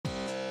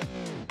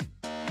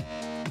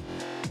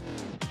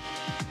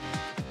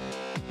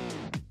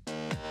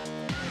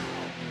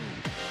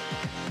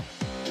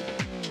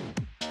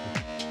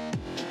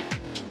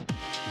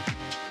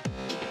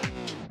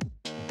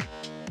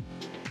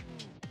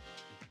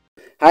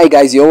Hi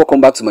guys, you're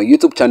welcome back to my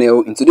YouTube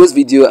channel. In today's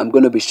video, I'm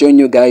going to be showing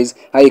you guys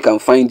how you can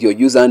find your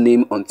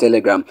username on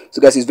Telegram.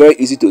 So guys, it's very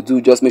easy to do.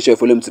 Just make sure you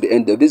follow me to the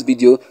end of this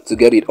video to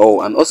get it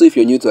all. And also, if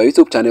you're new to our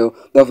YouTube channel,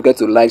 don't forget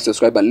to like,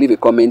 subscribe and leave a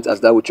comment, as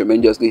that will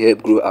tremendously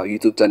help grow our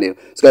YouTube channel.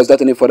 So guys,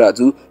 without any further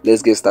ado,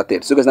 let's get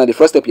started. So guys, now the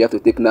first step you have to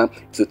take now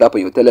is to tap on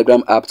your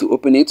Telegram app to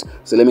open it.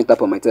 So let me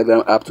tap on my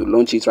Telegram app to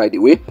launch it right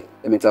away.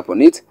 Let me tap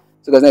on it.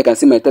 So guys, now you can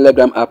see my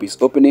Telegram app is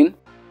opening.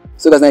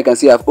 So guys, now you can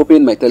see I've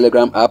opened my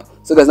Telegram app.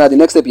 So guys, now the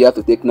next step you have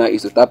to take now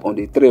is to tap on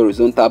the three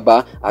horizontal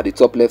bar at the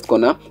top left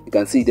corner. You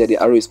can see there the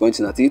arrow is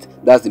pointing at it.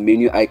 That's the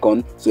menu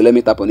icon. So let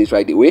me tap on it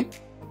right away.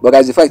 But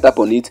guys, before I tap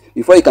on it,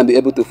 before you can be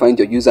able to find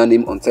your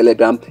username on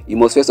Telegram, you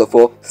must first of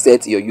all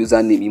set your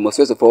username. You must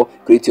first of all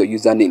create your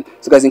username.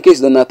 So guys, in case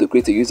you don't know how to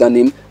create a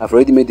username, I've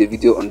already made a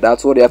video on that.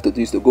 So what you have to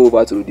do is to go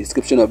over to the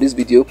description of this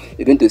video.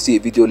 You're going to see a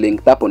video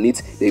link. Tap on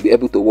it. You'll be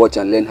able to watch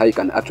and learn how you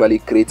can actually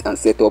create and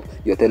set up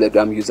your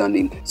Telegram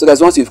username. So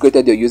guys, once you've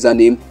created your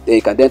username, then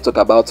you can then talk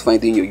about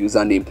finding your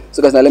username.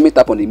 So guys, now let me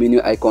tap on the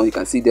menu icon. You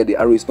can see there the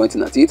arrow is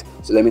pointing at it.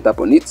 So let me tap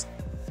on it.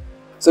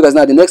 So guys,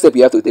 now the next step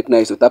you have to take now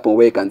is to tap on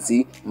where you can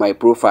see my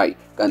profile. You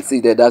can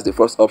see there, that's the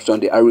first option,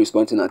 the arrow is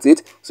pointing at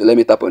it. So let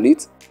me tap on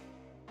it.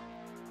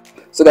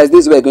 So guys, this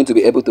is where you're going to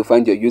be able to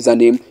find your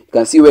username. You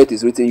can see where it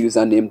is written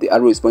username, the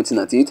arrow is pointing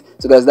at it.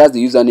 So guys, that's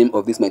the username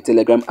of this my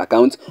Telegram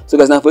account. So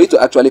guys, now for you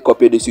to actually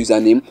copy this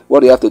username,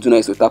 what you have to do now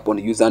is to tap on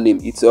the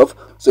username itself.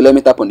 So let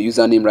me tap on the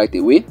username right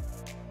away.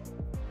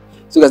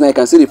 So guys, now you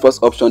can see the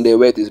first option there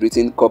where it is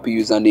written copy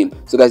username.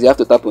 So guys, you have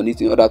to tap on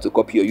it in order to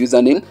copy your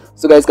username.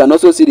 So guys, you can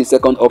also see the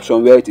second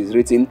option where it is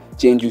written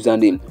change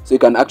username. So you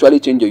can actually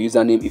change your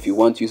username if you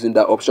want using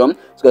that option.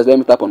 So guys, let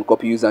me tap on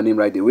copy username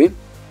right away.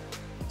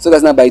 So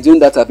guys, now by doing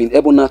that, I've been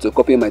able now to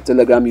copy my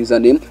Telegram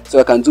username, so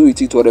I can do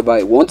with it whatever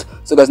I want.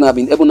 So guys, now I've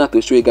been able now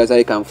to show you guys how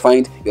you can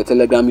find your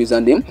Telegram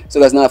username. So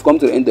guys, now I've come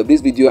to the end of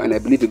this video and I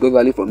believe you got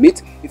value from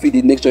it. If you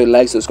did, make sure you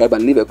like, subscribe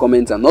and leave a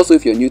comment. And also,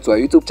 if you're new to our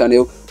YouTube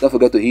channel, don't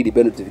forget to hit the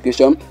bell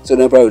notification so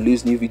whenever I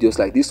release new videos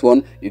like this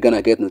one, you're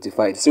gonna get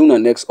notified. See you on the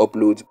next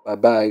upload. Bye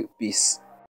bye, peace.